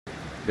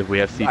if we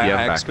have CDM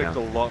back I expect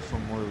now. a lot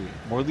from Morley.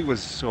 Morley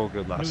was so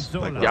good last.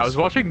 Like, Yeah, I was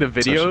watching the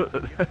video.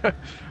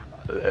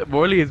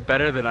 Morley is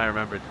better than I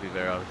remember, to be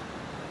very honest.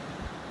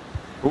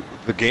 Oh,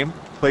 the game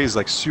plays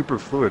like super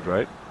fluid,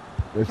 right?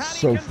 It's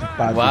so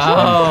bad.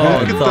 Wow,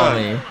 Look at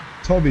Tommy.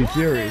 Tommy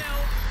Fury.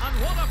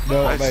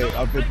 No, Nice. mate,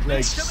 I've been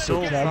playing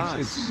so fast.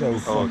 It's so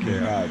fucking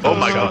bad. Oh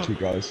my god. You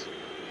guys.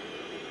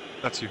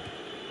 That's you.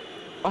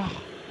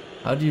 Oh.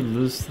 How do you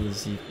lose to the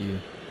CPU?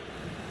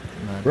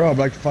 Man. Bro, I'm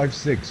like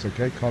 5'6",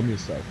 okay? Calm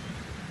yourself.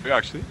 Yeah,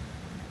 actually.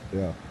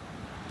 Yeah.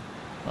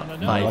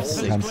 Not Like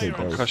 5'6". Kante build.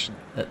 Concussion.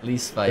 At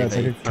least Yeah, it's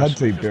like a 5'8".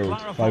 Kante build.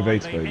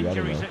 5'8", baby, I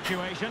don't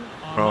know.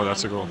 Oh,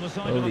 that's a goal.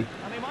 Holy.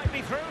 And he might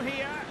be through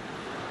here.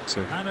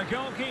 Sick. And a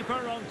goalkeeper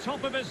on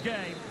top of his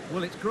game.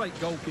 Well, it's great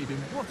goalkeeping.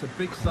 What a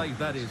big save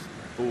that is.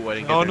 Ooh, I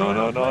didn't No, get no, it.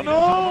 no, no,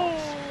 no!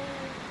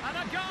 And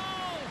a goal!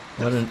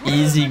 What an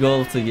easy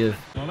goal to give.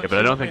 Yeah, but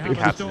I don't think the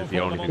captain is the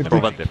only thing to But,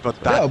 prevent it. but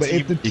Yeah, that but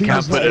if team, the you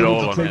can't team's put not it able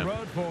all to on take...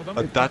 him.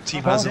 but that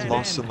team hasn't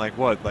lost in like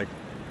what, like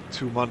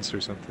 2 months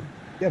or something.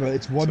 Yeah, but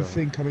it's one So-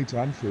 thing coming to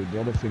Anfield,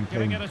 the other thing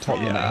playing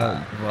Tottenham at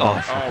home. Wow.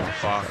 Oh,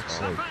 fuck.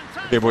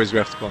 fuck. Okay, boys, we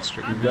have to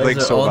concentrate. You We're playing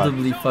guys are so bad.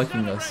 audibly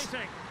fucking us.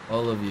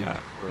 All of you. Yeah,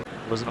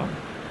 was it on?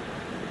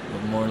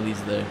 But Morley's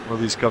there.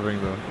 Morley's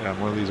covering though. Yeah,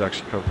 Morley's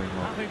actually covering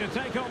well. Happy to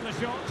take on the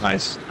shot.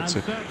 Nice. That's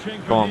And it.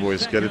 searching for Come on, his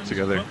boys, get it seconds,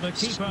 together. but the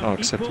It's keeper not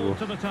acceptable. equal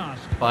to the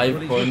task. 5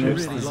 Well, he's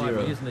corners to really lively,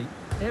 0. isn't he?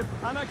 And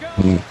a goal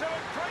to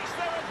increase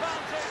their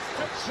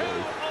advantage to 2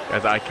 over.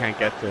 Guys, I can't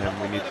get to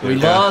him. We need to. We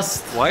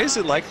lost! Why is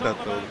it like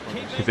that though?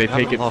 Because they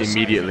take it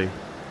immediately.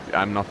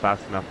 I'm not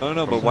fast enough. No,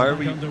 no, but why are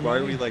we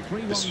like 3-1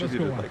 the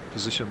distributed, score. like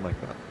positioned like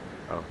that?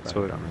 Oh, That's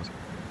what it right. means.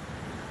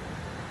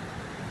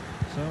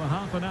 So a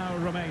half an hour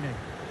remaining.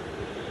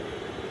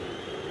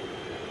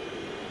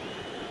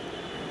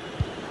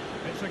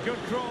 It's a good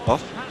cross.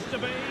 Off? Has to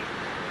be.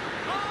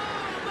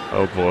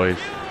 Oh, boys.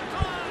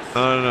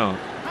 No, no, no.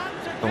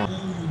 Come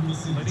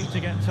on. They need to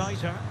get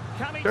tighter.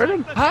 Can he Jordan,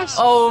 take the pass. chance?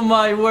 Oh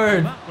my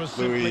word! That was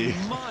simply Louis.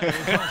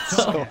 miles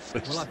off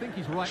target. Well, I think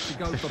he's right to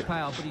go for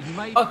power, but he's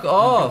made... Fuck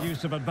off! Good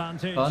use of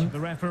advantage. Fun. The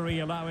referee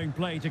allowing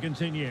play to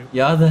continue.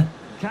 Yeah, the...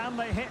 Can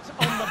they hit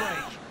on the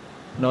break?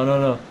 No, no,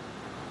 no.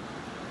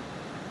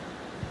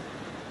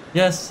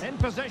 Yes. In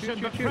position,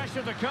 but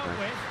pressure to cope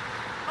with.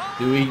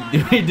 Do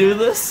we do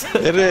this?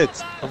 Hit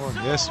it! Come on,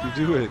 yes, we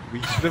do it.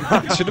 We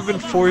should have been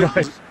 4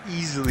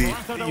 easily,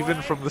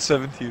 even from the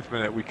 17th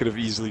minute. We could have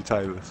easily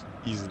tied this,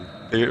 easily.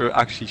 They were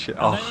actually shit.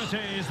 And Oh,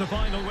 there it is, the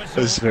final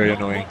whistle. this is very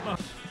annoying.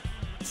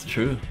 It's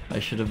true. I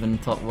should have been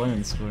top 1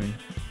 in scoring.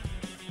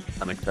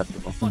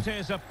 Unacceptable. What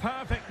is a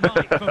perfect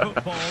night for football?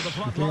 The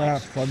think I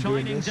have floodlights fun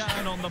doing shining this.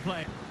 down on the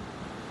play.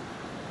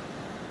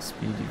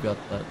 Speed, you got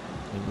that,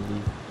 I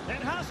believe. It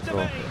has to Oh.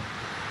 be.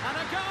 And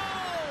a goal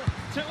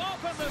to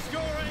open the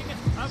scoring.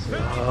 A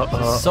very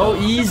close So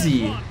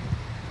easy. one.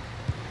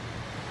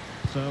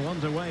 So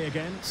underway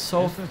again.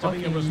 So Is there to be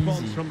a fucking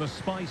response easy. from the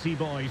spicy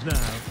boys now?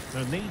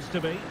 There needs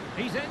to be.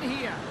 He's in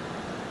here.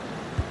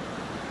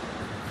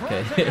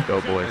 Okay. Frantic Go,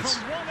 action boys.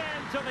 From one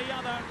end to the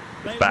other.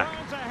 They back.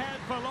 weren't ahead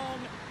for long,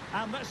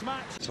 and this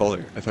match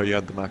Taller. I thought you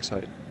had the max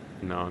height.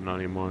 No, not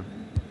anymore.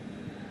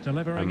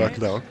 delivering I'm Back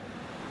it. now.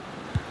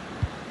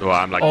 Well,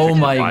 I'm like. Oh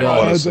my 65. God.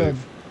 What a Well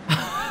save.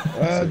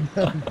 done.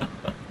 Well done.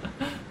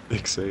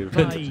 Big save.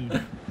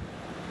 Vaid.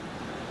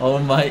 Oh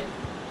my...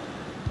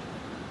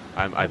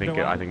 I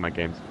think my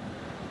game's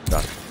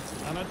done.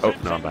 And Oh,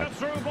 no, I'm attempting back. the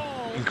through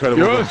ball.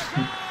 Incredible. Yes.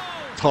 goal.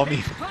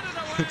 Tommy.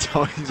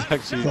 Tommy's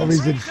actually.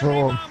 Tommy's in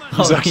form.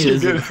 He's Tommy actually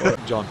is in good. form.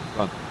 John,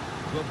 run.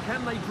 Well,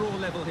 can they draw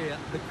level here?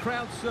 The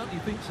crowd certainly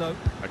think so.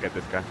 I'll get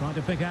this guy. Trying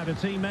to pick out a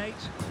teammate.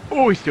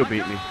 Oh, he still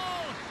beat me.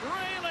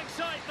 Real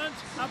excitement.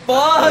 Fuck!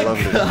 love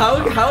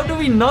it. How do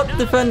we not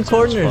defend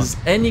corners?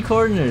 Any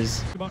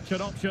corners? Too much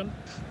an option.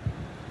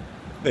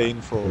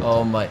 Painful.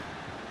 Oh my...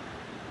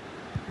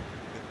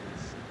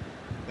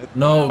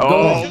 No, go!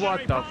 Oh,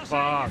 what the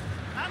fuck?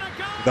 And a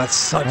goal. That's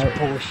such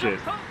bullshit.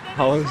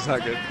 How does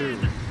that get through?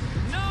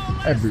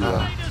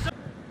 Everywhere.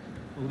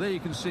 Well, there you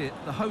can see it.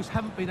 The hosts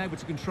haven't been able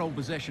to control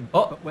possession,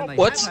 Oh. but when they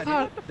What's have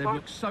had it, they've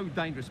looked so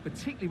dangerous,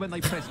 particularly when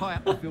they press high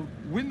up the field,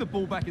 win the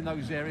ball back in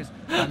those areas.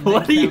 And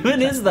What then even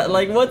counter-attack. is that?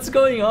 Like, what's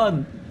going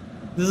on?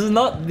 This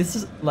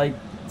is like,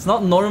 it's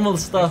not normal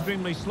stuff.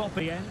 Extremely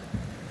sloppy end.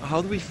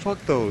 How do we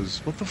fuck those?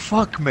 What the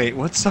fuck, mate?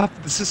 What's up?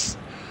 This is.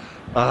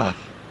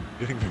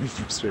 Getting very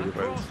frustrated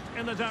by this. Crossed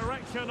in the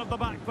direction of the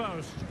back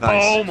post.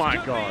 Nice. Oh my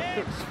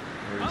god.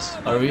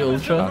 Are we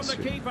ultra?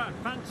 From the keeper.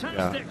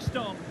 Fantastic Yeah.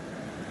 stop.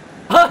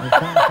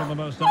 Far from the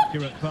most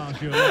accurate pass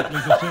you're likely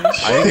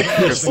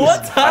to see.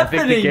 What's I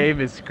think the happening? game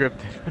is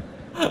scripted.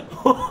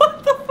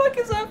 What the fuck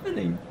is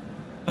happening?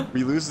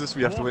 We lose this,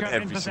 we have to win Walker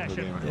in every single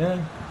game.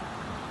 possession.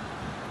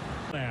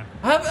 Yeah.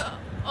 There.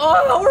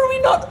 Oh, how are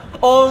we not?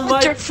 Oh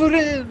Put your my! foot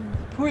in!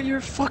 Put your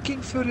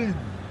fucking foot in!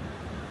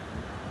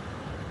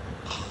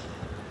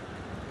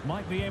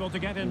 Might be able to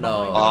get in. No.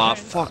 behind the Ah,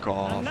 defence. fuck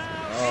off. And now-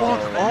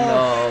 Fuck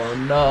off!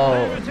 No,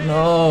 There it no, is. And he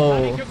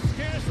no. could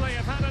scarcely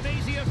have had an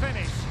easier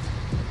finish.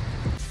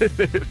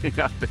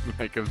 Nothing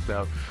like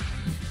himself.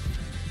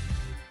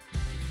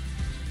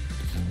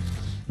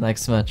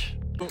 Next match.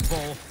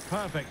 Football,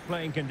 perfect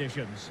playing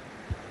conditions.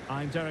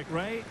 I'm Derek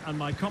Ray, and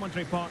my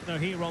commentary partner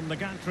here on the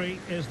gantry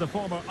is the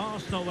former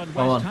Arsenal and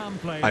Come West on. Ham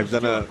player. I've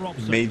done a Stuart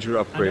Robson. major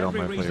upgrade And on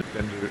my every player.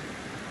 reason-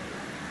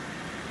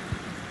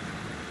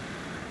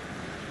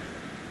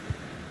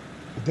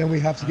 Then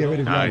we have to get rid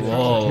of Nice. Ramos.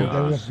 Whoa.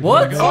 Then we have to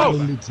What? get rid of the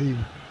only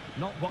team.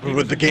 Not what he But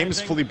was the game is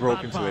intending. fully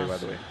broken Bad today, by pass.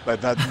 the way.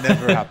 But that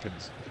never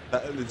happens.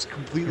 It's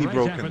completely Great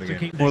broken, effort the to game.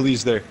 keep-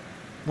 Morley's there.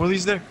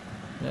 Morley's there.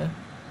 Yeah,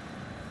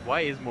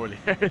 Why is Morley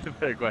there? Is a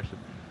better question.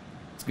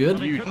 it's good.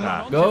 But he couldn't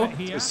hold on Go. to it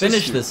here.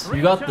 Finish this.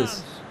 You got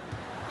this.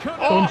 Could Don't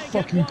they get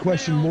fucking 1-0?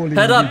 question Morley.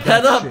 Head you up,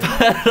 head that up, shit.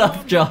 head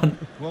up, John.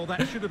 Well,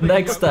 that should have been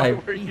Next the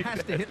goal. time. He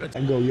has to hit the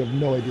And go, you have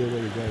no idea where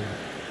you're going.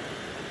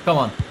 Come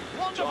on.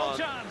 Wonderful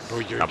chance. Oh,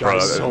 your Ah, bro,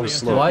 guy's so that's-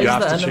 slow. Why you is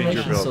have the to change your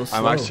animation build. so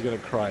I'm slow? actually gonna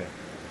cry.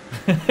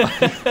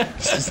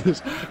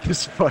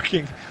 this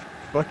fucking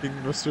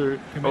Mr.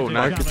 Committed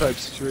archetype challenge.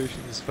 situation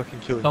is fucking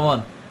killing Come me.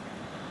 on.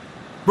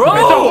 Bro!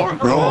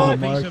 Oh Piece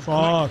my of quick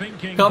fuck.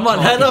 thinking. Come on,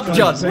 head up,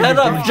 John. Head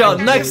up,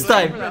 John. Next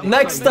time.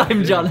 Next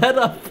time, John. Head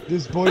up.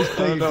 This boy's No,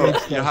 playing no,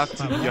 against you us. have to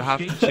change. You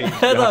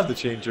Head have up. to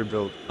change your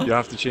build. You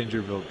have to change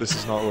your build. This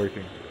is not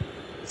working.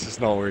 This is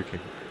not working.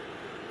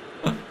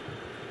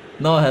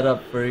 No, head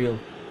up, for real.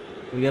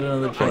 We get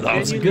another chance.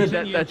 It's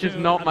Genuinely, good. that's just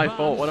not my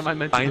fault. What am I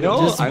meant to I do?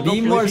 know. Just I be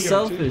don't more blame you.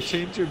 selfish.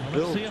 Change your Let's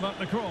build. see about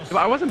the cross. But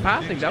I wasn't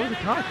passing. That was a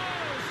touch.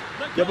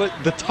 Yeah, but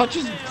the touch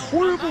is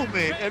horrible,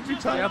 man. Every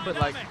time. Yeah, but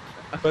like,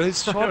 But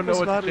his I shot don't know was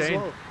what to bad as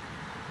change. well.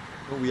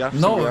 No, we have to,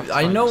 we No, have to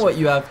I find know what something.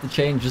 you have to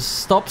change. Just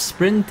stop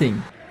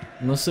sprinting.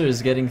 Nusser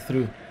is getting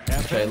through,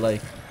 which I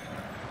like.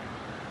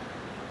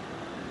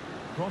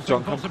 Crossing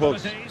John, come close.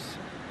 possibilities.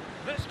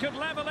 This could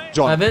level it.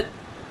 John. Have it.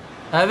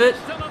 Have it.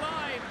 Still alive.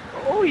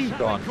 Oh, he's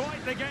Having gone.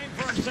 quite the game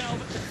for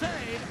himself.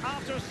 Save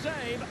after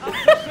save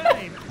after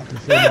save. I can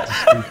feel it to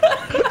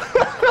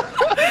speak.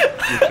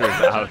 future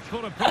is out.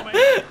 Full of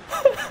promise.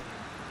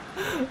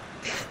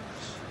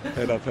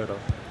 Head up, head up.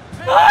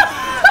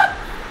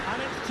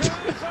 And it's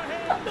two for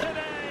him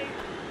today.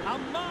 A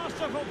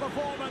masterful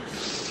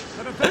performance.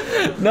 The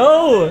defenders-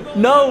 No,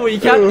 no, we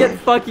can't get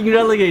fucking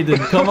relegated.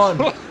 Come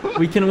on,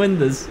 we can win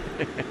this.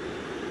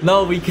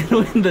 No, we can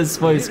win this,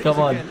 boys. Come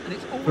on,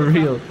 for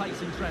real.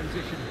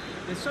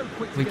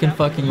 We can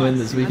fucking win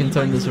this. We can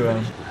turn this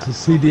around. To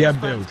CDM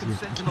build.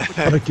 You've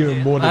got to give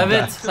him more than Have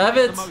it. that. Have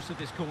it.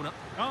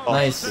 Oh,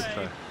 Nice.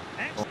 save.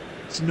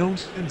 It's no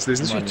sense. There's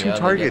Come literally on, two you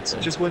gotta targets. get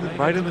there. Just went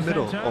right in the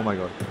middle. Oh my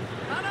god.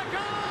 And a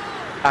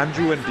goal.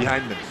 Andrew went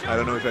behind them. I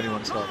don't know if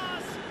anyone saw.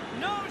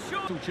 No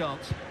shot.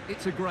 chance.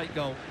 It's a great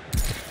goal.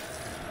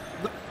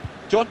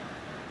 John.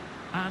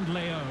 And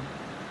Leon.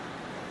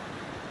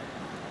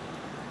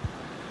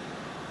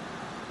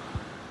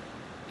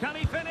 Can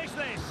he finish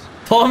this?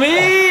 Tommy!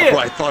 Oh,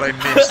 I thought I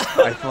missed.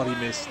 I thought he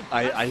missed.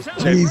 I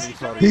genuinely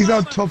thought he He's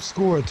missed. our top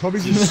scorer.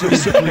 Tommy's just so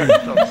supreme.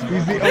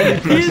 He's the only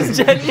person. He's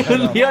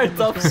genuinely our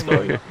top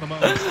scorer. At the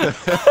moment.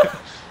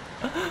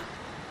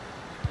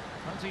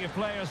 Plenty of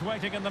players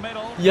waiting in the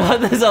middle. Yeah,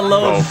 there's a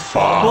load. Oh,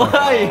 fuck.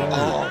 Why?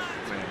 Oh,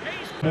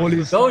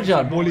 Morley's, Go,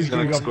 John. Morley's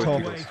going up Score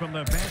top. Away from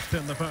their best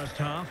in the first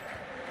half.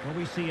 Will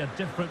we see a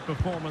different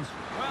performance?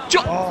 Well,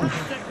 John!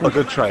 Oh. Oh,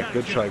 good try.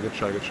 Good try. Good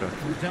try. Good try.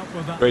 dealt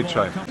with that Great ball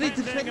try.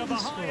 commanding of the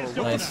highest What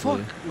the order.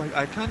 Nicely. fuck? Like,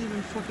 I can't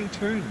even fucking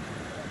turn.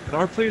 And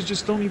our players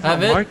just don't even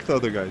Have it. mark the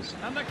other guys.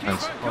 And the keeper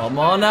Nice. Come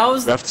on now. We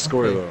have to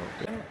score Okay.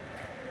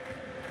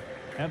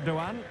 though.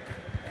 Erdogan.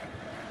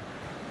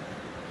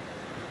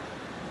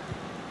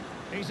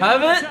 He's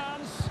Have in with it. a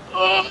chance.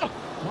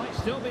 Might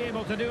still be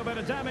able to do a bit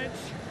of damage.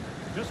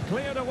 Just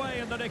cleared away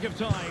in the nick of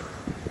time.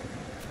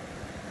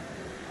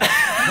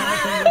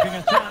 Promising looking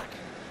attack.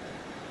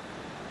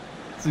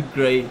 It's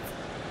great.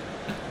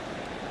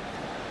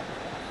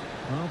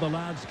 Well, the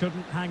lads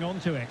couldn't hang on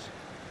to it.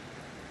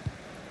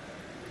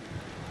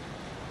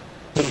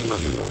 On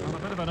a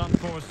bit of an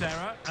unforced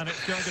error, and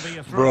it's going to be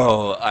a throw.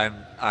 Bro, I'm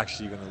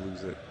actually gonna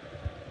lose it.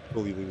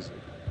 Fully lose it.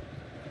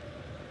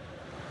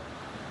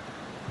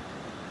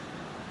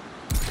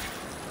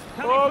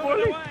 Can Oh, he put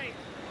it boy. away?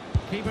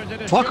 Keeper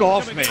did his Fuck job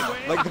off, to mate. begin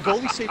with. Like the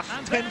goalie saved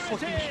And 10 there it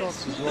fucking is.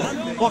 shots as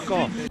well. And Fuck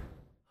off.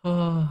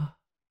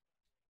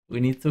 We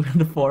need to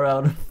win 4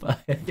 out of 5.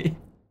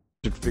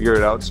 Should figure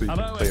it out so you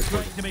Hello, can play it's it.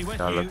 great to be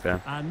with I you, look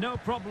there. and no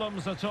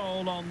problems at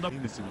all on the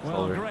Needs to be well,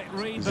 taller. great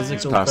read His there.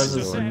 Physical passes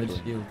presence are in like-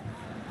 midfield.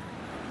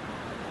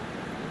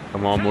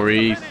 Come on,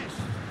 Maurice. There it is.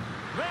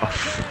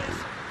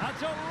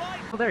 That's all right.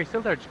 Still there. He's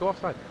still there. Just go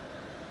offside.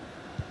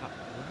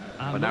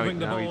 And But now moving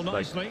the now ball he's, like,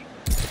 nicely.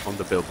 On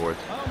the billboard.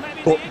 Oh,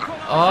 maybe Oh. the equaliser.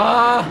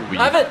 Ah,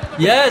 have it.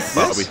 Yes.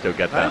 But we still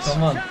get that.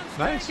 Come on. Chance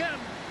Nice. taken.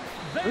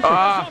 There's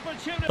Ah.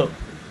 his opportunity.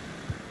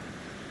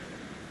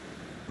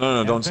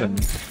 No, don't send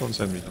me. Don't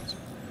send me. Don't send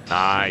me.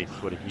 Nice.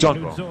 What a huge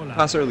John, ball. Zola.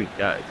 pass early.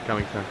 Yeah, it's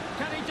coming soon.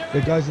 Can he do The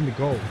it? guy's in the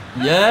goal.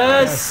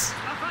 Yes. A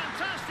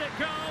fantastic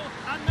goal,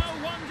 and no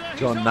wonder he's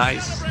John, not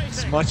nice. It's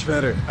celebrating. much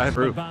better.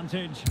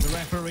 Advantage. The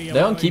referee Leon,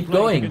 allowing keep play to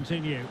going.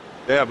 continue.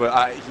 Yeah,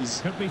 but he's...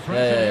 Could be Yeah,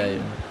 threatening.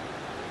 yeah,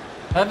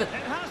 yeah. Have it. It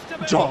has to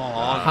be.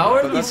 John! How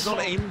are But you that's so-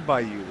 not aimed by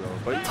you, though.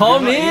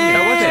 Tommy!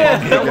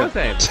 That was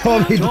aim.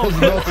 Tommy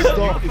does not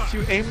stop. If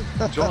you aim,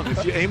 John,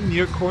 if you aim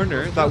near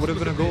corner, that would have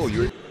been a goal.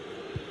 You're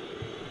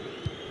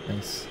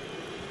Nice.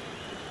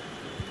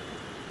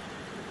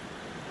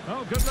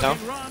 Oh, good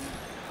looking run.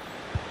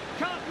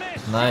 Can't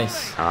miss.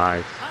 Nice.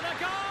 Nice. And a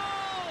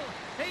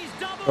goal. He's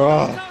doubled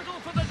Oh. the total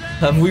for the day.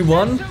 Have we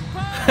won?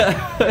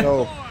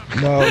 No.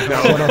 No, we're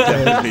not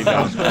Definitely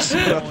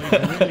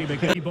not. Really the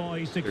key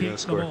boys to keep the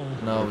score. ball.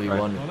 No, we Right.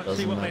 won. Well, It let's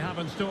see doesn't what they matter. have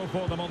in store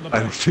for them on the I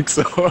don't pitch. think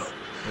so.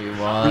 We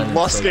won. We've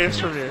lost it's games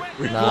okay. from here.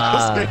 We've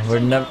lost Nah, games. we're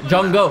never.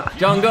 John, go!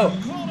 John, go!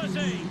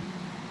 Quality.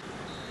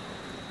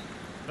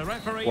 The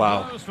referee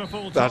Wow. blows for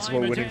full That's time.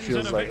 what It winning ends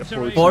feels in a like, a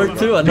victory 4-2,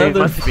 for- It another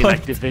must be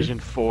like 4-2. Division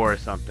 4 or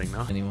something,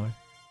 no? Anymore.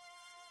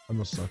 I'm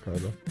a sucker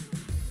though.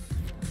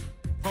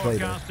 Play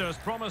there.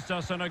 Broadcasters promised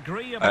us an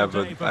agreeable I have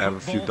day for a few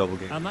football, double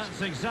games. and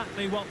that's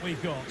exactly what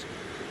we've got.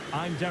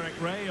 I'm Derek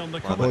Ray on the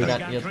Well, commentary that-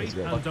 gantry, yes,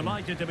 yes, and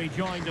delighted to be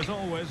joined as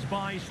always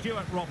by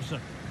Stuart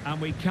Robson. And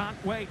we can't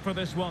wait for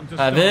this one to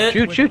Have start. it.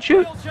 Shoot, with shoot,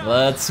 shoot. real chance.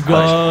 Let's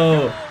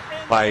go!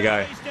 Bye,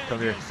 guy. Come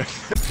here.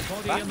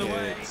 Body in the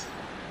way. It.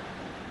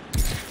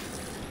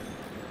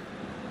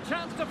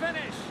 Chance to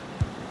finish.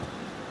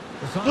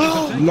 Decided to take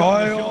on the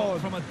Lion. shot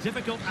from a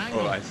difficult angle.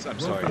 Oh, I'm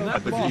sorry. From I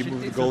that thought you position,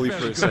 moved the it's goalie very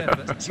for a good second.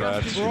 effort. So I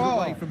had Just to keep shoot.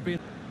 away from being.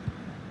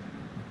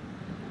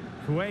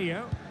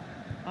 Cuello.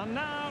 And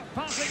now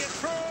passing it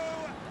through.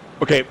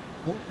 Okay.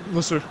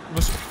 Musser.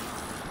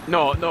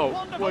 No, no.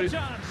 Wonderful What is...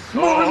 chance.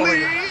 Morley!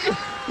 There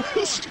he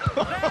is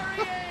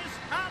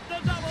at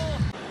the double.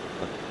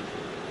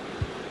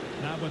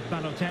 Now with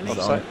Balotelli.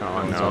 Offside. Oh,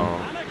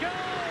 no. And a goal.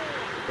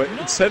 But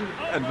Not it said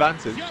over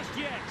advantage. Just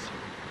yet.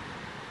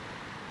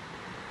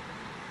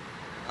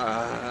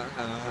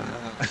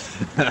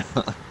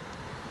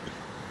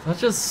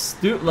 Such a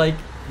stupid. Like,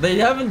 they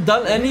haven't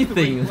done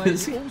anything. The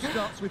replay, it all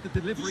starts with the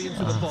delivery into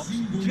the box,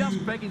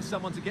 just begging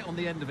someone to get on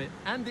the end of it,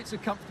 and it's a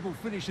comfortable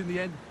finish in the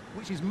end,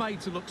 which is made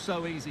to look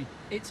so easy.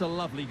 It's a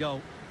lovely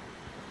goal.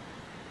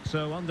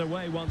 So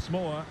underway once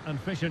more, and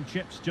Fish and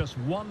Chips just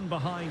one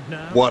behind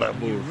now. What a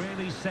And you move.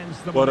 really sense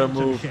the What a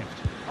momentum move.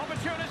 shift.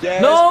 Opportunity.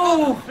 Yes.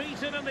 No!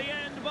 Defeated in the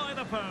end by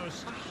the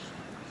post.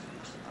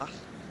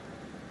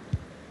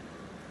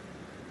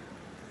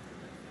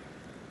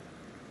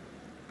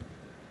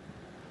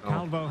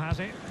 Calvo has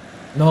it.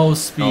 No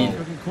speed.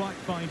 Couldn't quite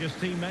find his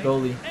teammate.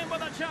 Goalie. In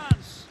with a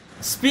chance.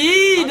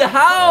 Speed!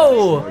 How?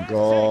 Oh my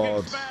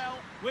God. Second spell.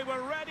 We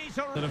were ready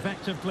to. An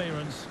effective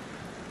clearance.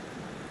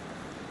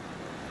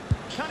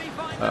 Can he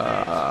find the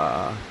net?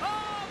 Oh,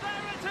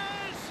 there it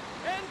is!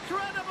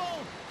 Incredible!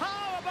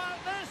 How about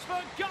this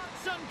for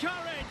guts and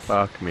courage?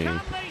 Fuck me.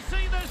 Can they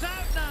see this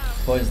out now?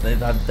 Boys,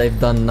 they've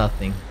done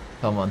nothing.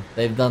 Come on,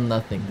 they've done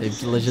nothing.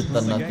 They've legit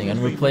done nothing,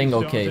 and we're playing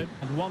okay.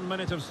 And 1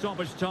 minute of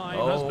stoppage time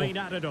Oh. has been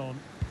added on.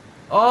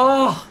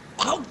 Oh!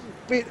 How?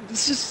 Wait,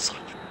 this is such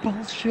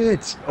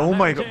bullshit. Oh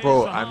my There god, it bro,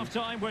 is, the I'm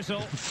half-time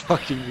whistle.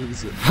 fucking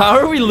losing. How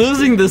are we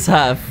losing this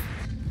half?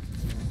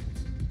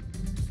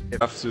 You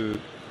have to.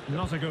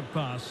 Not a good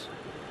pass.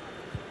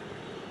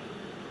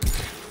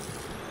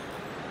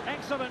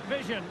 Excellent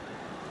vision.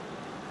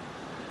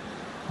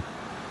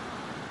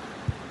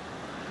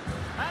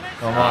 And it's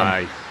Come on.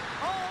 Nice.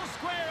 all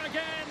square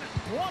again.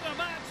 What a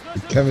match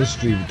this has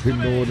Chemistry been. between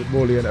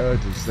Morley and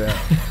Erdős there.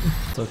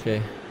 It's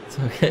okay. It's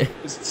okay.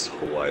 It's so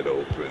wide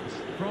open.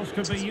 Cross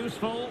could be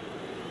useful.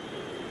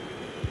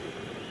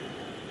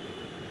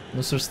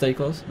 Mr. Stay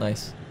close.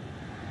 Nice.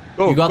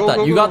 Go, You got go, that,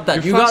 go, you go. got that,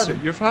 You're you got faster,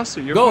 it. You're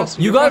faster. You're Go! faster.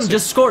 You you're got him! faster.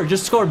 Just score!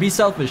 Just score! Be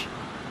selfish.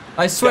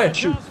 I swear.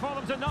 Shoot. Chance for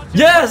them to nudge it.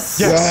 Yes!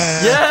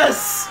 Yes!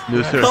 Yes!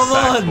 Loser Come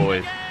back, on.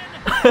 boys.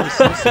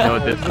 You know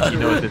what this, you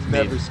know what this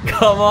Never means. score.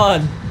 Come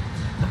on!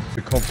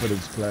 The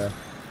confidence player.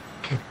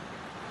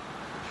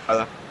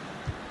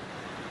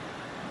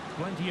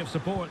 Plenty of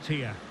support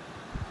here.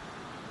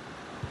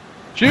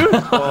 Shoot!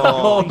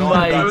 Oh no,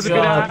 my that was a good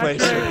God.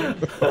 place.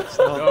 It's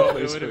not Oh, the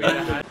it place would for have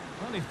it. been a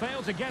Well, he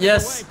failed to get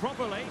Yes. it away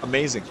properly.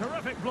 Amazing.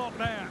 Terrific block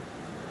there.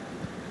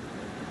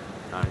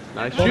 nice,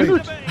 nice It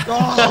shoot. has to be.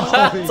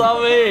 Oh,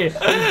 Tommy!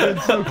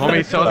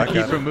 Homie saw the Back at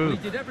keeper it. He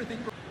move. did everything.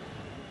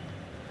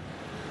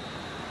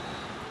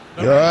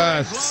 The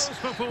Yes. referee blows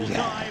for full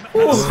time.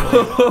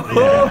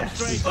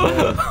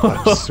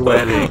 I'm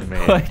sweating,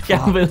 man. I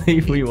can't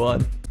believe we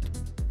won.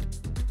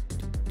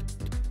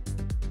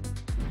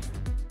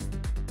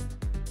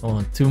 Come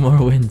on, 2 more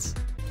wins.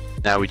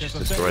 Now we It's just a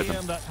destroy stadium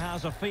them. that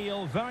has a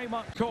feel very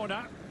much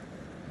corner.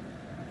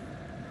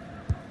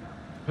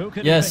 Who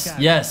can Yes, pick out?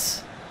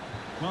 yes.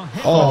 Well,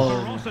 hit Oh,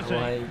 with ferocity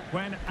my.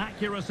 when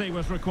accuracy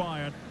was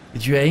required.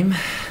 Did you aim?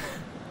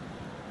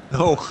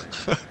 No.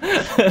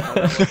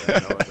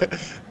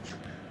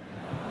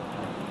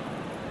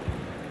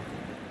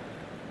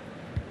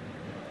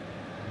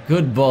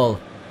 Good ball.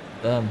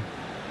 Damn.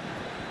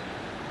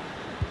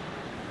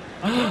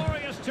 A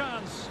glorious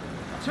chance.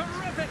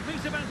 Terrific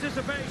piece of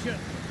anticipation.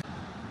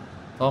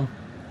 Tom.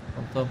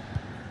 Tom.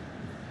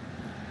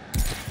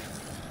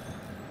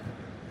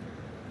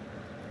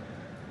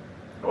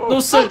 No,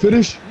 sir.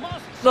 finish.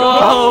 Must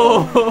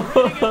No! score.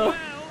 Hitting it well.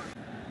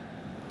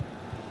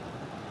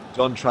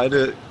 John, try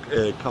to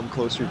come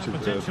closer to the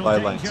Potential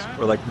bylines, danger.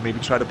 or like maybe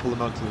try to pull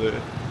him out to the.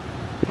 Big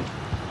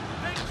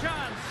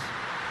chance.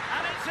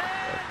 And it's in.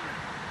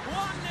 1-0.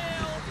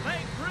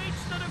 They've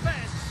reached the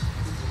defence.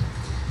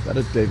 That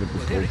is David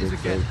Well, here it is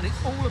before again, and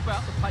it's all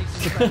about the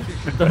pace and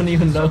transition. Don't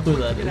even know who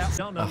that Get out. is.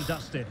 Done and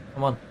dusted.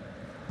 Come on.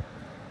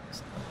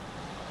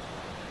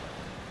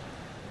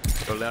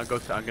 So Leon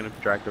goes. I'm gonna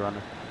drag the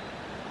runner.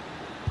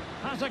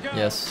 Has a go.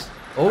 Yes.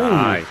 Oh,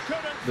 Nice.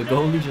 Couldn't the stay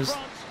goalie in just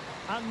front.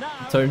 And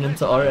now turned this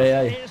into house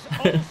RAI. is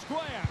all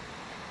square.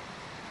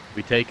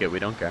 We take it. We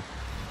don't care.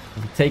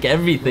 take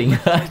everything.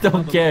 I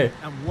don't care.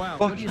 And wow,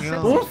 Fucking when you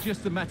hell. sense it's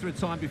just a matter of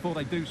time before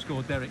they do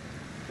score, Derek.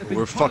 They've been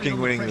We're piling fucking on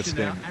the winning pressure this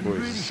now game, and boys.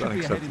 really It's should be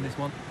ahead in unacceptable. this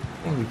one.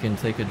 I think we can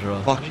take a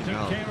draw. Fucking He took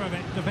hell. care of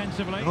it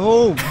defensively.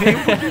 No,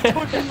 man, what are you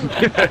talking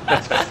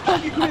about?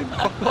 Fucking win,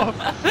 fuck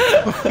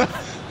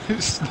off.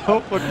 It's no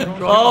fucking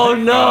draw. Oh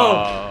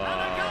no!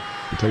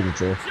 we take the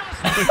draw.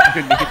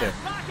 You need it.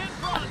 Back in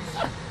front.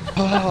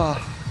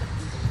 Ah.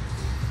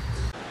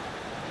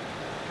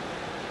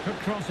 Could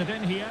cross it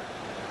in here.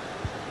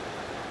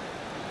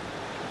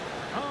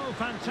 Oh,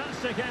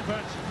 fantastic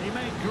effort. He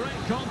made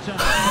great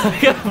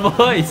contact. Good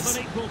voice.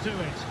 An equal to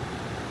it.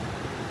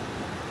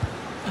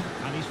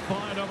 And he's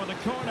fired over the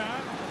corner.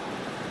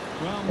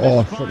 Well,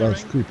 Oh, fuck,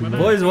 that's misfiring, creepy, but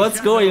man. Boys, what's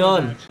going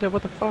on? Yeah,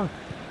 what the fuck?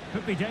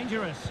 Could be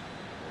dangerous.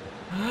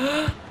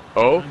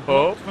 Oh, And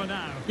oh. blocked for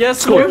now.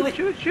 Yes, Shoot, Morley.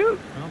 shoot, shoot.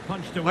 Well,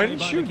 punched Why away didn't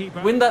by you the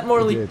keeper. Win that, We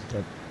Morley. did.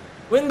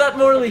 Win that, You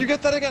Morley.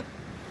 get that again?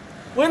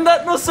 Win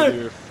that,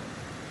 Nusser.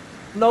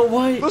 No,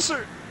 why?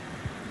 Listen.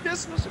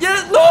 Yes, listen.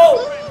 Yes,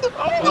 no!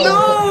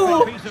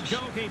 No! Piece of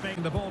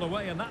goalkeeping, the ball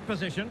away in that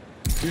position.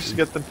 You used to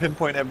get them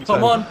pinpoint every time.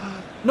 Come on.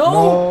 No!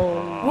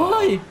 No.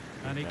 Why?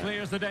 And he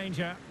clears the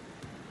danger.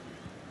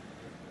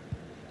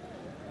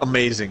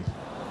 Amazing.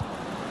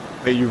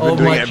 Hey, you've Oh been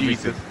doing my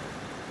everything.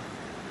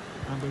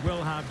 And we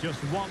will have just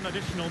one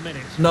additional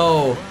minute.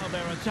 No. Well,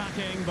 they're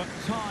attacking, but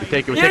tied.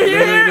 Take it. We Here, take it.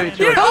 here, No, no, no, it's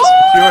here. yours. Oh!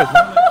 It's yours.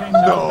 Well, it came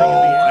to No, nothing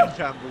in the I end.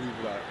 can't believe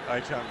that. I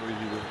can't believe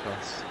you went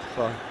past.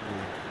 Fuck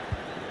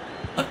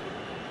me.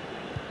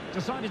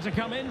 Decided to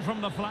come in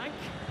from the flank.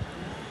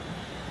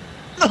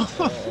 No, And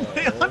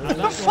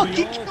that will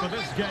be all for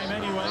this game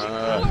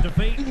anyway. And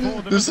defeat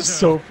for the This is visitors,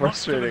 so much to the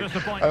frustrating.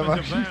 disappointment I'm of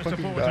actually their fucking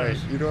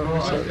supporters. dying. You know what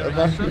I'm saying?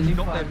 I'm Certainly actually...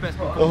 not their best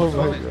Oh performance.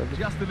 my was it? God.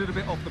 Just a little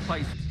bit off the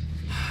pace.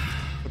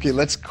 Okay,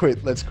 let's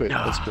quit. Let's quit.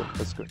 Let's quit.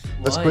 Let's quit.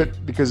 Let's Why?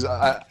 quit because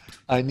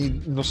I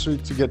need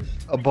Nusri to get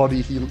a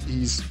body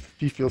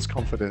he feels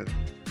confident.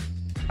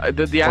 The One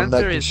that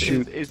answer can is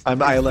shoot. is I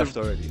the- left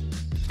already.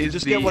 Is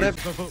Just the, get whatever.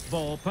 For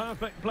football,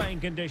 perfect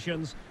playing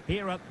conditions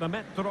here at the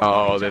Metro.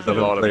 Oh, there's a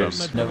lot of them.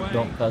 Players. No,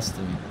 don't pass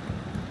to me.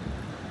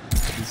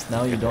 At least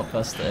now you don't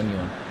pass to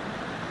anyone.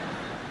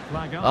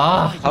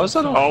 Ah, How's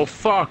that all? Oh,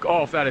 fuck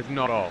off. That is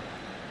not all.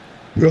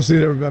 We also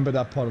need to remember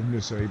that part of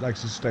Nusser. He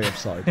likes to stay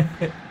offside.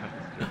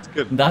 It's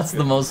good. That's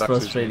the most That's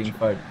frustrating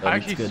part. But I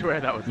it's actually good. swear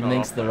that was He not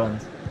makes off. the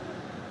runs.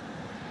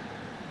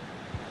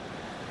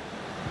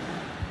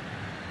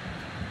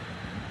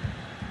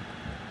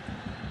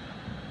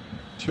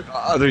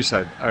 Other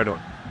side. I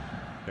don't.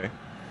 Okay.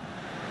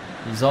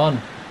 He's on.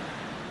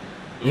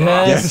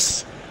 Yes.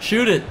 Yes.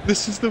 Shoot it.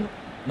 This is the.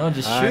 No,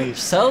 just shoot.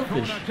 Nice.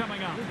 Selfish. Corner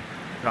coming up.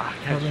 Ah, I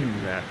can't Tell shoot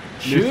him. that.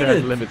 Shoot Luce has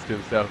it. limits to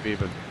himself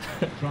even.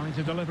 Trying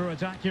to deliver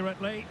it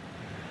accurately.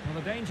 Well,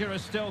 the danger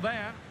is still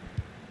there.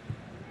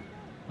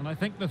 And I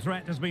think the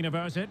threat has been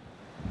averted.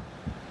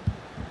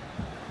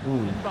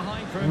 Ooh.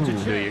 Behind for him to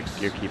So your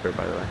chase. keeper,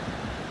 by the way.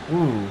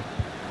 Ooh.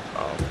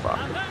 Oh, fuck.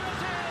 And there it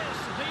is!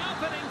 The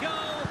opening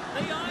goal,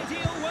 the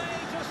ideal way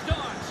to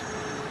start.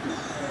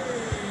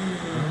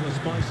 And the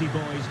spicy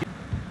boys get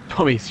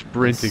Tommy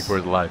sprinting for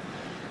his life.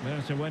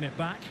 there to win it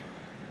back.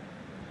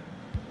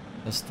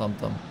 Just thump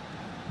them.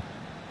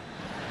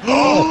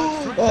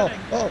 Threatening.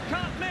 oh.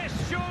 Can't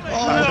miss, surely.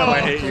 No, I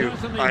hate you.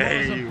 Certainly I was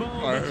hate a you.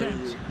 bold I hate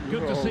attempt. you.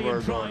 Good to Oh see my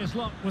him try God. his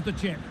luck with the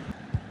chip.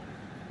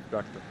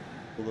 Back them.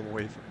 Pull them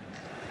away from.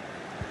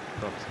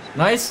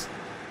 Nice.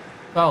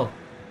 Foul.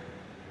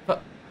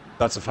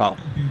 That's a foul.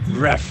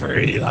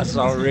 Referee, that's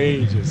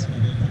outrageous.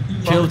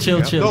 Chill,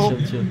 chill, chill, No.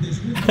 chill, chill.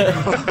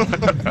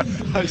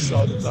 I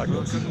saw the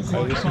tackle.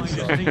 Quite find his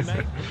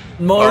teammate.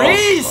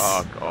 Maurice!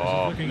 Oh, fuck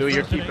off. Looking Lou,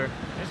 your threatening. keeper.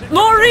 Is it-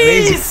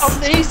 Maurice!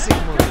 Amazing.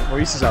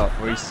 Maurice is out.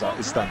 Maurice is out.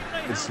 It's done.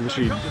 It's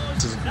literally.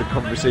 The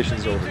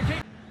conversation's over.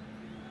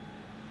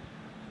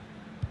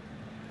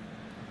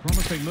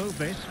 Promising move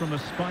this from the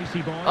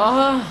spicy boys.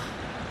 Ah.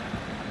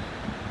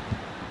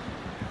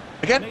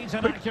 Again. Needs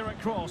an accurate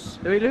cross.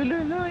 Louis.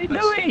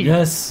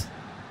 Yes.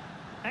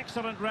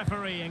 Excellent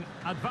refereeing.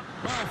 Well,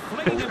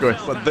 flinging It's good.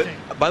 himself But at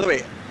it. by the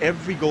way,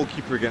 every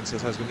goalkeeper against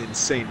us has been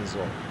insane as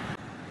well.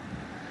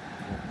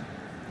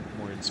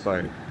 More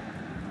inspired.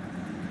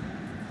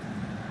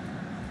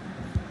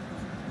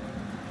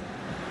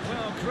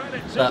 Well,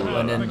 credit to That them,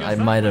 one in, because I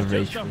that might was have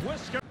just rage a quit.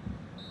 whisker.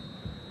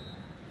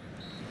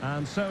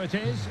 And so it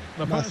is.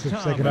 The Massive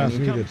first second half half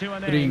has come needed. to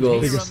an 3 end goals.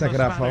 here Biggest in the second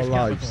half of our Spanish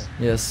lives.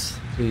 capital. Yes,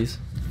 please.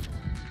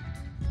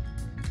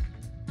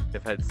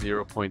 They've had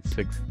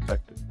 0.6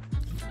 effective.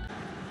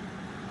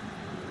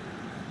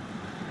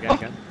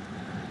 Again.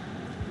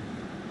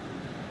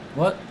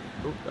 What?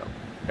 Ooh, no.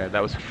 Okay,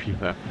 that was for you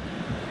though.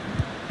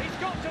 He's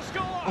got to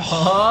score.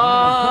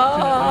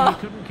 Ah!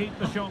 He couldn't keep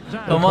the shot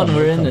down. Come on,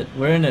 we're in it.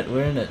 We're in it.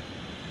 We're in it.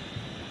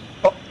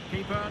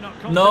 Keeper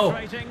not No.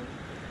 concentrating.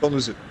 Don't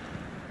lose it.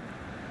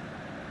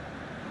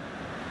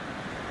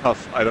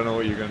 Tough. I don't know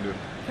what you're gonna do.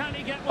 Can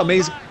he get one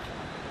Amazing. back?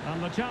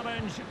 And the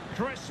challenge,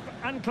 crisp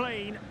and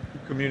clean.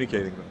 Keep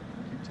communicating though.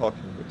 Keep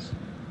talking to us.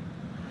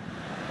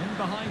 In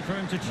behind for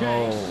him to chase.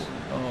 Oh.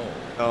 Oh.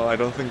 No, I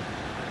don't think.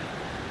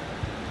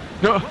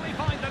 No. Will he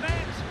find the net?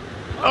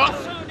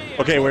 Oh, so near.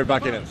 Okay, we're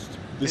back in it. Almost.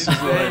 This is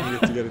what I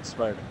needed to get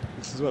inspired.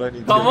 This is what I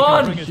need. Come to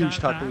on! get. Huge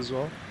tackle as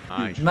well.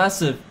 Nice.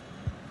 Massive.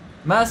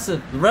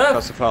 Massive. Ref!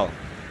 That's a foul.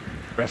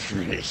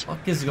 Referee. What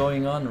is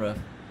going on, ref?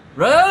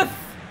 Ref!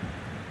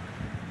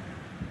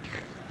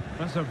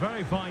 That's a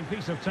very fine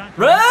piece of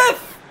tackle.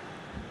 Ref!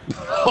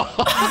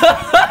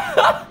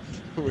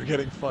 We're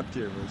getting fucked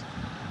here, boys.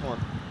 Come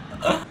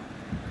on.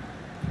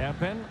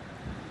 Hairpin.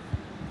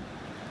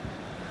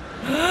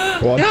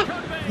 Go on.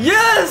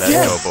 Yes!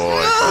 Let's go,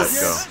 boys.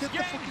 Yes!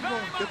 Let's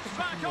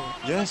go.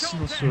 Yes,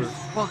 no sir.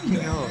 Fucking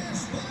hell.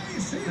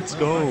 Let's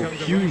go.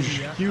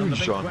 Huge, huge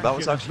shot. That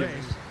was actually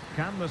amazing.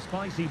 Can the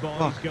spicy boys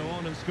Fuck. go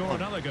on and score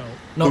another goal?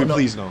 No, Can we no.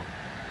 please no.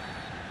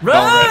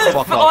 Ref!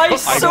 No, fuck off. I I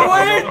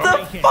swear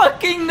got- to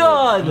fucking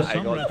God! I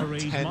Some got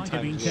referees 10 might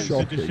have been times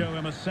tempted to shocking. show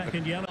him a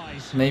second yellow.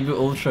 Maybe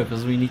ultra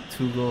because we need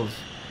 2 goals.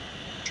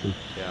 True.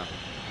 Yeah.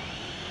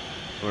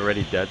 We're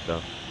already dead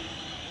though.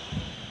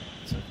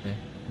 It's okay.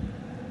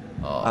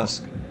 Oh.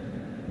 Ask.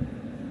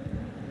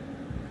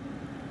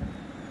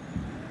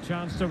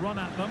 Chance to run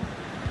at them.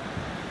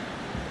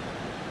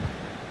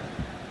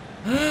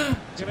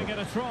 Giving it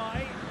a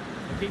try.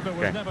 The keeper was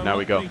Okay, never now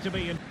we go. likely to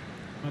be in.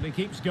 But he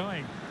keeps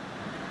going.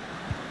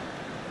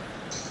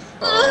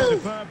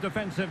 Superb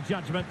defensive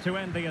judgment to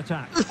end the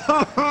attack.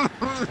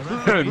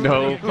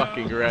 No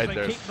fucking red They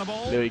there. keep the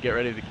ball. Louis, get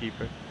ready to keep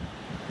her.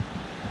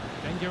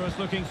 Dangerous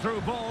looking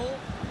through ball.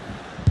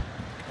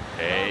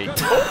 Hey. Couldn't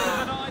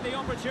deny the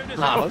opportunity.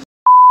 It's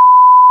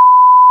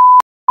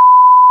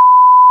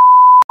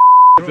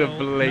a Now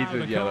blatant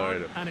the yellow.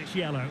 card, Right? and it's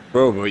yellow.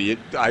 Bro,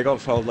 but I got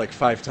fouled like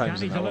 5 Can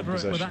times he in that one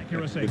deliver it with possession.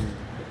 accuracy?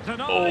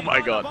 Denied Oh my by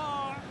the God.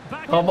 bar.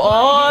 Back Come in play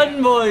on,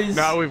 here. boys!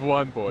 Now we've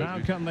won, boys. Now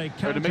can they Or to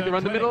counter make the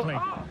run the middle.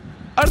 clinically? Oh,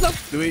 I don't know.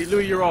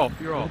 Louis, you're off.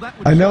 You're Well, off. that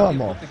would I know surely I'm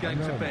put off. the game I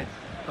know to I'm bed,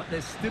 but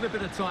there's still a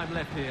bit of time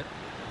left here.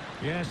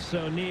 Yes,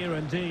 so near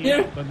indeed.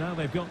 Here. But now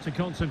they've got to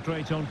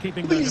concentrate on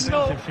keeping their Please,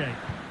 no. defensive shape.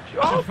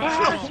 Oh,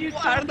 Defensive you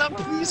ball. Arda,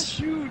 please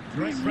shoot.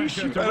 Great Please you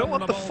pressure shoot. to I don't run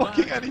want the the ball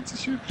fucking back. I need to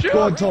shoot.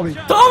 Go on, Tommy.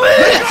 Tommy!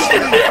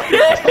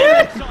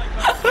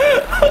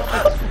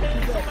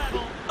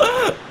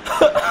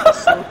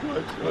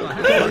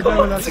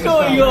 What's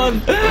going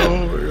on?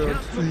 Oh my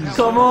god, please.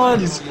 Come on!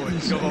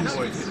 Come on,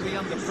 boys. To be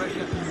under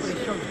pressure, but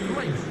he showed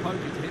great composure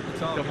to hit the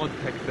target. Come on,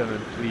 text them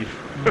and please.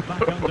 Back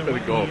For underway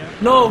the goal. here.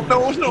 No!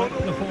 No, no,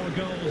 The no. 4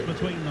 goals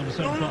between them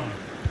so far.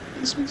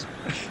 Please, please.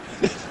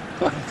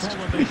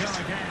 Forward they go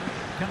again.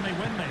 Can they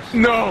win this?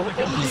 No!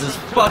 Jesus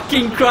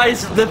fucking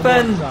Christ,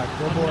 defend! Zach,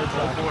 one more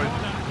attack. Boys,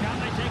 Can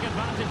they take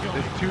advantage of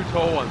it? there's 2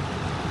 tall ones.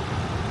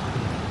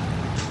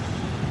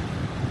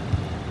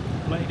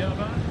 Played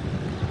over.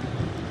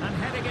 And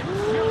heading it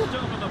just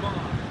over the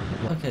bar.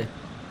 Okay.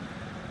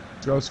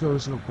 Let's go,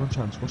 let's go. One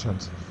chance, one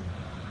chance.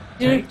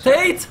 Here,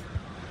 Tate! Good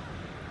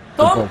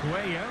Tom! ball.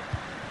 Cuello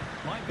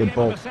might be Good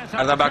able ball. to set up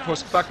Arda, a back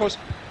chance. post, back post.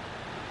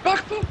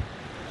 Back post.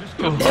 Just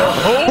couldn't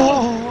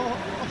Oh!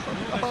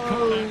 this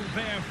corner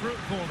bear fruit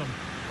for them.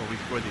 Oh, we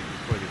scored these. We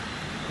scored these.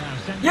 Now,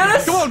 sending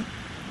Yes! it- Come on!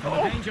 And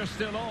the danger's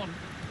still on.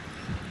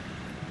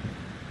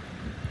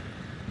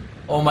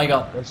 Oh my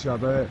God. Let's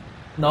have it.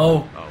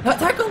 No. Oh. That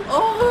tackle!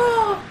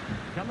 Oh!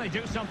 Can they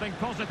do something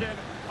positive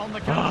on the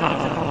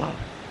counter?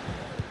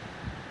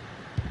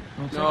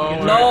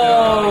 No.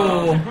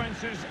 No!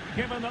 Consequences,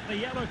 given that the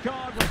yellow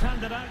card was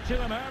handed out to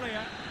them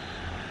earlier.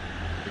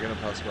 You're gonna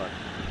pass back.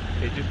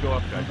 Hey, just go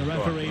up, guys. The Go up.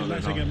 referee No, they're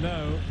letting not. him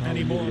know No,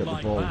 any we need to more get the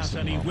like ball that,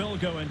 and he somehow. will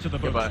go into the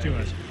Yeah, books, but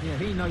Stuart. Yeah,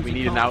 he knows we he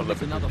need an can't outlet commit because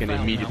we another can foul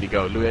immediately now.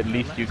 go. Louis, at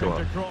least you Lets go him up.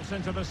 to cross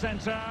into the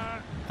centre.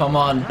 Come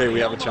on. Okay, we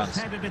have a Almost chance.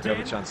 headed it We have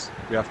a in. chance.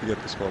 We have to get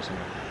this ball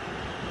somehow.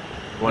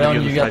 One of Leon,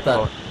 on you the get side that.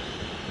 ball.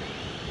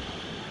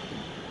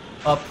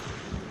 Up.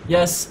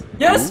 Yes!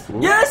 Yes! Ooh,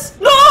 ooh. Yes!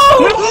 No!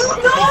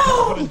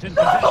 No! Put it in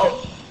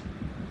possession.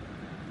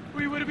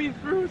 We would have been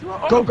through as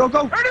well. Go, go,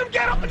 go! Hurt him,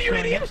 get up, you Showing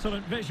idiot!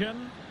 excellent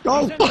vision.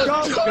 Go, He's in go,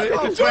 possession. go, go!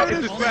 It's wet,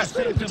 it's On wet. the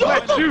centre It's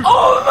wet, line. shoot!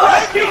 Oh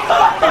my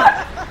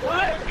God!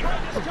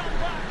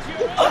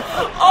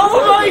 Oh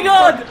my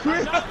God!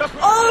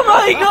 Oh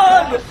my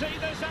God! See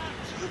this out.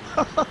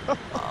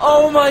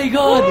 Oh my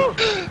God!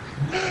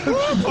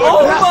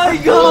 Oh my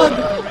God!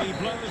 Referee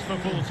blows for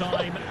full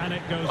time, and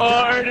it goes Oh,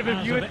 down Artem, if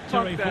as you a had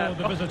victory fucked that.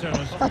 for the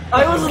visitors.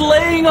 I was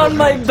laying on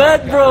my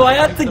bed, bro. I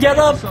had to get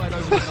up. Side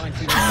over the 90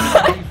 minutes.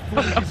 They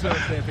fully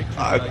deserved their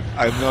victory today.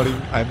 I'm not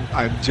even.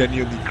 I'm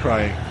genuinely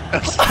crying.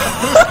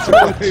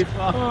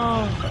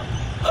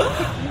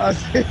 As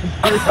if-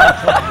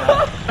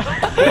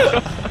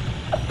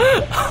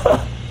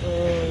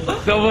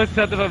 Someone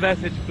send them a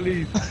message,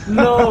 please.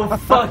 No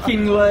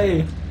fucking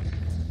way.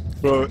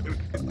 Bro,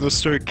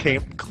 Nuster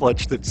came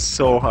clutched it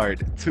so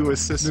hard. 2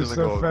 assists in a Mr.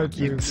 goal.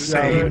 Frederick,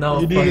 Insane.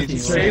 No you needed fucking to way.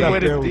 save Say that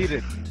when it's build.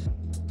 needed.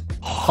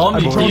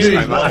 Tommy, I'm you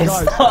I'm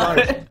guys.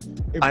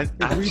 I'm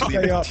If we actually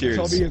stay in up, tears.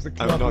 Tommy is a I'm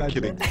club not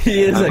legend. kidding.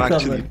 He is a club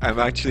legend. I'm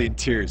actually in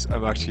tears.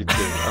 I'm fucking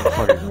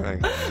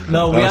crying.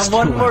 No, we That was have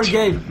one too more much.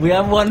 game. We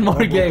have one more One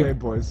more game. game,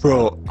 boys.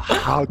 Bro,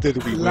 how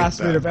did we win Last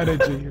bit of that?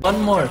 energy.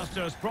 One more. Okay,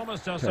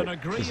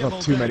 there's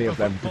not too many of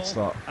them. Good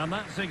start. And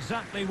that's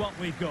exactly what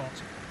we've got.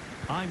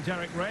 I'm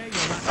Derek Ray, your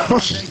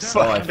Fuck,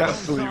 I and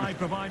can't believe alongside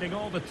providing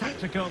all the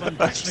tactical and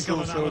That's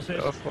technical still so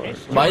analysis. tough.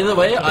 It's By the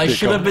way, I Okay,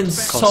 should have been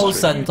so concentrate.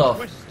 sent off.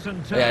 twists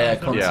and turns Yeah,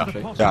 that concentrate. lead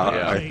to the Yeah, I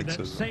possibility think that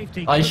so.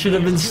 safety I could should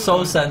have be been so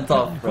assured. sent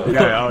off, bro.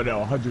 Yeah, oh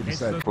no, It's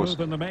the 100%. club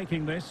in the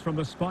making this from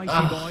the spicy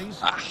Ah. boys.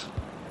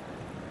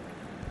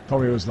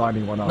 Tommy was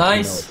lining one up.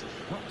 Nice.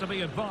 Not to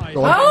be advised.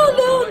 Go on.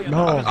 Oh,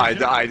 no. No.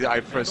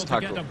 I pressed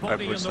Able to get tackle. a I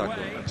body pressed in the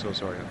tackle. way. I'm so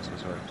sorry. I'm so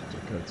sorry.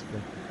 Okay, it's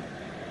okay.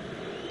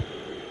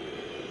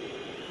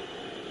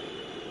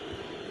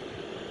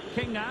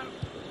 King now.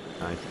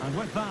 Nice. And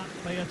with that,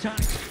 the attack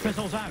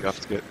fizzles out. You have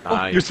to get. Nice.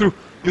 Oh, you're through.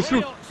 You're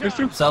through. You're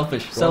through.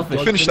 Selfish,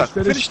 selfish. Finish that.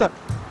 Finish. Finish that.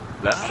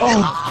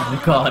 Oh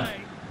my god.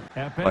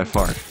 By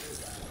far.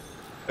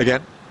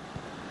 Again.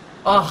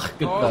 Ah,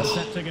 good pass.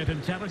 Setting it It's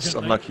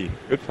intelligently. unlucky.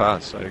 Good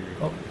pass. I agree.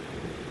 Oh.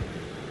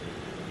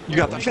 You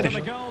got that finish.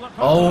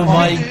 Oh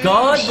my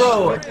god,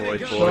 bro.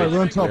 Sorry, we're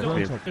on top, we're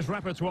on top. His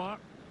repertoire.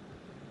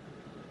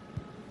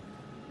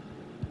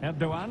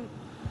 Erdogan.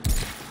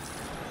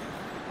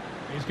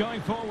 He's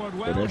going forward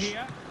well Finish.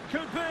 here.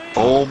 Could be.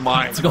 Oh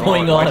my What's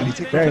going God. Why on? did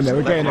he take Getting there,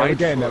 we're that getting there, we're right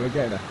getting there, foot? we're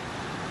getting there.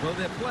 Well,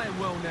 they're playing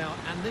well now,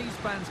 and these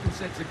fans can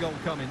sense a goal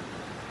coming.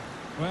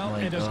 Well, Oh my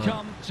it has God.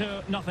 come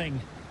to nothing.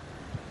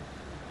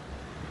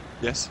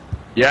 Yes.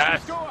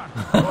 Yes. Score.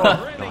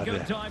 God, Really good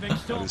yeah. diving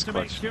stop That is to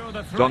make clutch. sure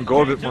the John,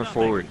 go a bit threat more came to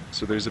forward,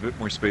 so there's a bit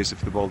more space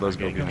if the ball does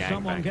go nothing. Can behind.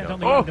 someone bang, get bang, on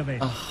the go. end of it?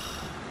 Oh!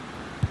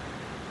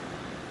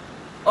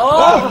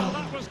 Oh,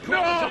 that was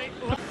quality.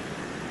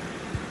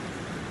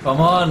 Come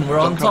on, we're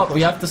on Don't come top. We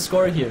close. have to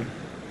score here.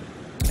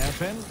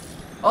 Evan.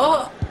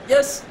 Oh,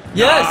 yes,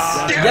 yes,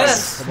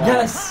 yes,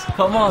 yes.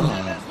 Come on. Is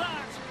that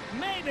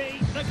maybe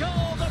the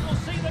goal that will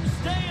see them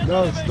stay in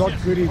No, the it's not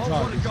division? goodie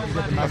time. It's gonna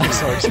get the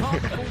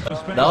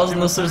massive That was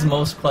Nusser's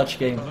most clutch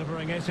game.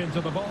 Delivering it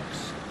into the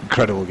box.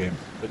 Incredible game.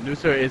 The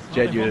Nooser is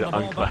genuine They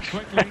won the ball back unclash.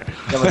 quickly.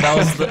 Yeah, but that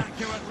was the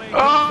Accurately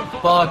gets the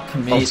ball. fuck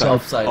me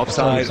offside.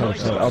 Offside.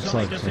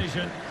 Offside.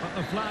 Decision, but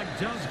the flag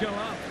does go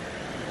up.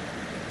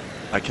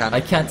 I can't.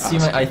 I can't see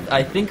my.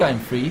 I think I'm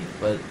free,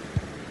 but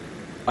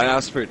I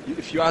asked for it.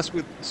 If you ask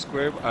with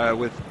square,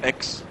 with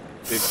X,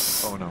 it.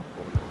 Oh no.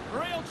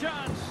 Real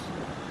chance.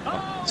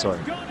 Oh, Sorry.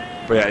 it's gone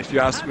in. But yeah, if you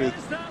ask And with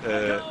is that the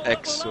goal that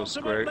X, will so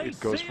square, ultimately it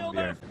goes seal from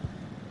the air.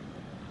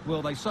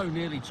 Well, they so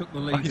nearly took the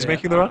lead. Oh, he's there.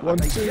 making the run. One,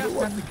 They two, just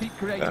one. have to keep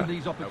creating Yeah.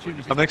 these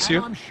opportunities. I'm next to you.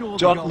 and I'm sure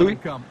John, the goal Louis.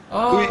 will come.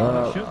 Louis.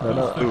 oh, Should no,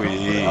 no. pass the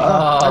Louis.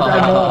 ball. I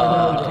know,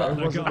 Oh,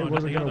 it wasn't the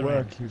going to other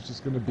work. end. He was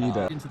just going to be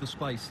there. Into the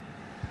space.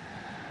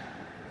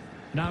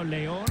 Now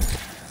Leon.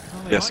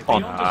 Well, they Yes, might be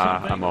on. onto Ah,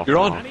 something. I'm off. You're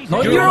on. And he's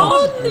no, in. you're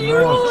on,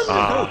 you're on.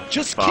 Ah,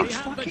 Just fuck. keep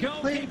fucking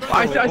playing.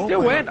 I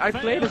still went. I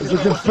played it.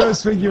 It's the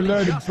first thing you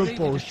learn in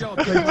football is to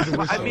play to the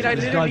whistle. I mean, I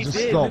This guy literally just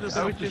did. stopped.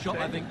 I was just Shot,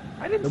 I think.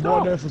 I didn't Then what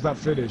on stop. earth was that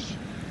finish?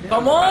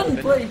 Come on,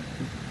 play.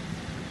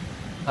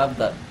 Have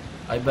that.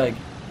 I beg.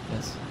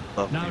 Yes.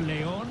 Now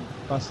Leon.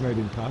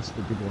 Fascinating pass,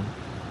 but good one.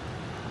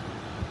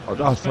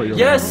 Oh, I thought you were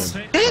Yes!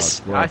 going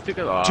Yes. on. I took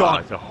it. Oh,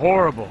 John. it's a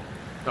horrible.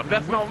 No,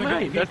 that's not the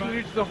mine. That's goalkeeper.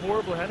 literally just a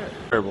horrible header.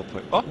 Terrible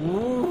play. Oh,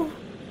 Ooh.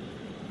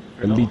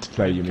 Elite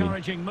play, you mean?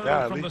 Encouraging move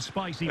yeah. from the Elite.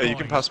 spicy Hey, you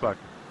can boys. pass back.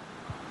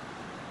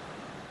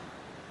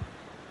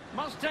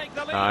 Must take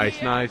the lead Nice,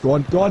 here. nice. Go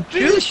on, go on.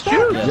 Shoot,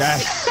 shoot.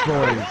 Yes, boys.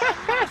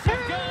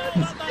 Massive goal,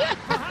 and that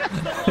perhaps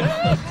the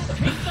one that will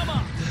keep them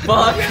up.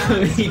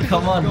 Fuck me,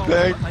 come on.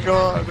 Thank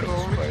God.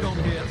 Oh my Switched on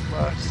God. here.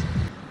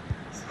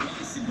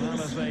 Well,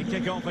 as they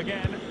kick off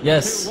again.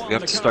 Yes. 2-1 We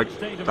have the to start. current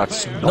state of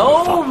That's affairs.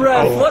 No,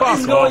 ref, Oh, what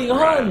is fuck going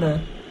off,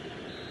 on?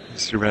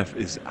 Mr. Ref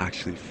is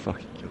actually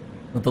fucking killing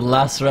me. The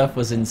last ref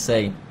was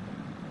insane.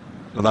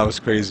 No, that was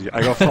crazy.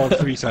 I got fouled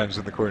 3 times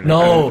in the corner.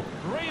 No.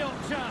 Real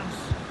chance.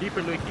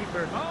 Keeper, Louis,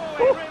 keeper. Oh,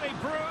 it really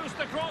bruised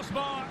the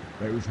crossbar.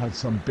 Mate, we've had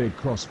some big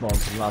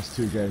crossbars in the last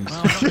 2 games.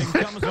 Well,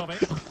 nothing comes of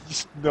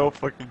it. No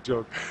fucking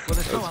joke. Well,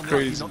 they're so That's unlucky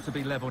crazy. not to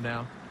be level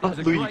now. Oh, It was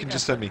a Louis, you great can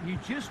just effort. send me. You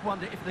just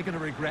wonder if they're going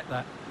to regret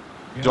that.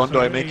 Yes, John, do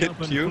a I really make it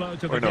open to you, flow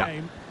to or the no?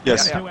 game.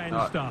 Yes. To end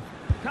stuff.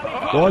 Can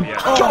he Go on.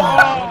 Yeah.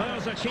 Well,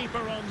 there's a keeper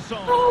on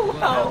song. Oh,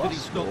 How wow. did he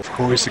stop? Of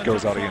course it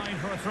goes out again. Fine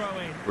for a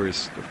throw-in.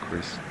 Of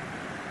course.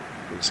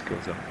 Of course it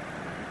goes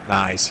out.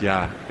 Nice,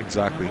 yeah,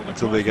 exactly.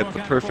 Until they get the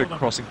perfect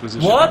crossing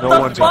position. What no the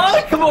one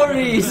fuck, jumps.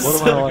 Maurice?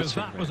 What am I Because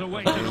watching, that was a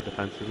man? waiting.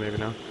 Defensive maybe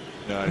now.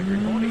 Yeah, I agree.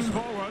 Bodies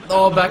forward.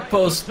 Oh, back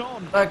post. It's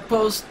on. Back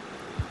post.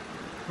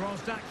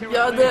 Crossed accurately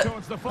Yeah, the-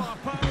 towards the far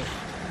post.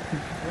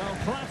 Well,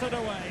 clattered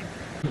away.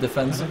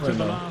 Defensive Into or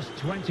the no? last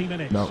 20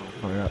 minutes. No,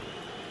 not yet.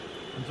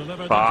 And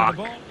delivered Fuck.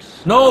 into the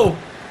box. No!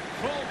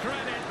 Full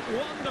credit.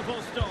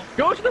 Wonderful stop.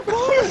 Go to the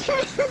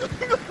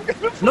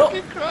floor!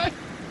 No!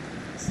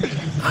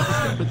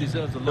 But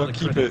deserves a lot Don't of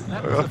keep credit. it.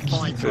 That was a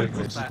fine Keep it.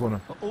 tackle, that. Corner.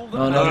 For all the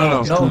No, No,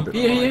 no, no, no.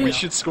 Here, here, We here.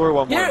 should score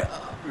one more. Here.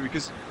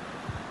 Because.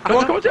 Come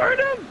on,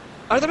 Artem!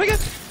 Artem again!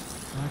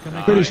 Can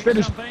they Finish, create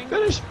finish, something?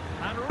 finish.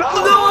 And No!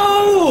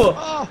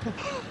 Oh!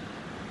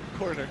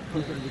 Corner.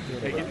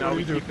 Take it now,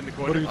 we keep in the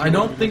corner. I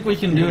don't think we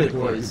can do it,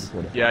 boys.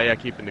 Yeah,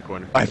 keep in the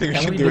corner. I think we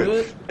Can should we do do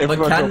it. it? But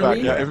Everyone can go back.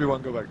 we? Yeah,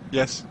 everyone go back.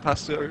 Yes,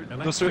 pass to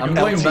no circle. I'm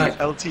going LT, back.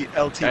 LT,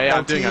 LT, Yeah,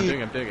 I'm LT.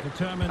 doing it.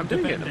 determined I'm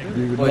doing it. defending.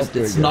 You would Boys, not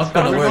do it's it, not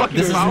gonna Don't work. fucking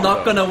This is foul,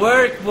 not though. gonna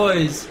work,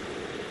 boys.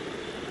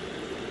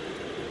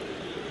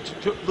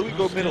 Louis,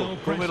 go middle.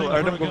 Go middle.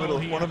 Artem, go middle.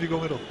 One of you go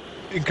middle.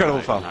 Incredible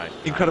Nice, foul. nice,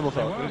 Incredible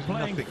They foul. were There's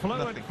playing nothing. fluid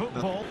Nothing.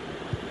 football.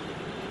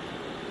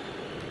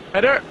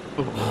 Header!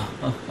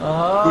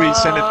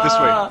 Louis, send it this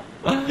way.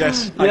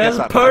 Yes, I Yes, get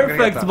that.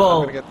 perfect I'm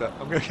ball. gonna get that.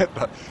 I'm gonna get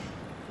that.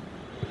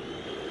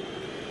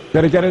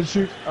 Get it,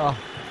 shoot. Ah,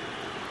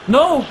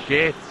 No!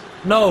 Shit!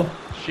 No!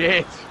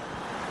 Shit!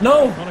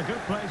 No! On a good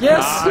place.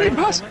 Yes!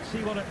 Nice. Let's see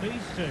what it leads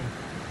to.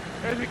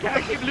 Guys, we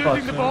can't keep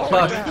losing the ball.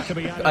 Fuck. like that. To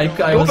be added I on.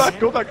 Go was... back.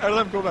 Go back.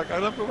 Artem, go back.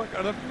 Artem, go back.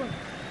 Artem, go back.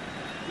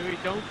 Louis,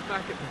 don't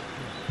smack it.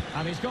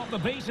 And he's got the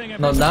beating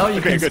of No, his- now you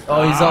Okay, can... good.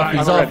 Oh, he's off,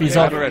 he's I'm off, ready. he's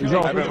I'm off. ready. He's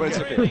off. It's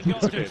okay. Really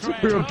got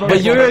to try.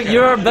 But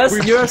you're our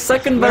best, you're our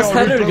second best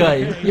header guy.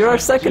 You're our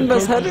second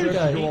best header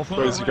guy.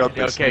 Boys, you got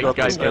this. Okay, You got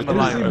guys, this. get on the you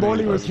line. see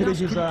Molly was hitting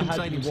his Couldn't head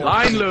contain in the himself. wall.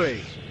 Line,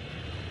 Louis!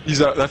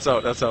 He's out. That's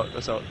out. That's out.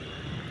 That's out.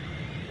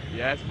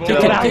 Yes, boy! Kick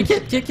it, kick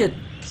it, kick it.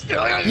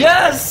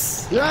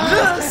 Yes!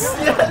 Yes!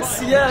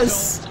 Yes!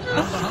 Yes!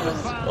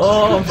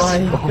 Oh my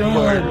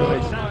god.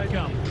 Nice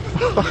outcome.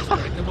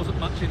 There wasn't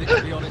much in it,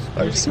 to be honest. I'm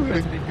Really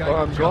sweating. competitive game. Oh,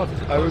 I'm gone.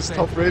 Chances at I was both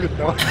top ends. rated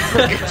now.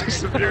 I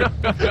disappeared.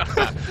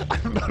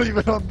 I'm not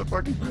even on the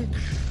fucking thing.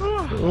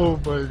 Oh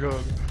my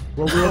god.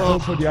 Well, we were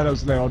both for the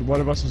others, Leon.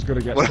 One of us was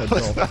gonna get What sent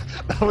was off.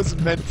 that? That was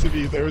meant to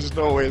be. There was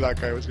no way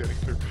that guy was getting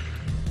through.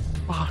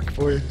 Fuck,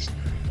 boys.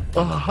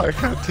 Oh, I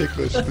can't take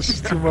this. This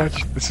is too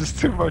much. This is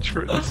too much.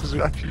 This is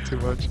actually too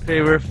much.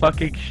 They were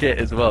fucking shit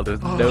as well.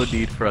 There's no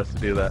need for us to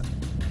do that.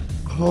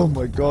 Oh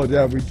my god,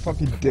 yeah, we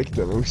fucking dicked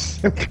them. It was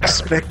so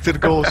Expected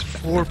goals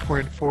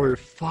 4.4.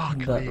 Fuck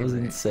That me. was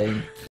insane.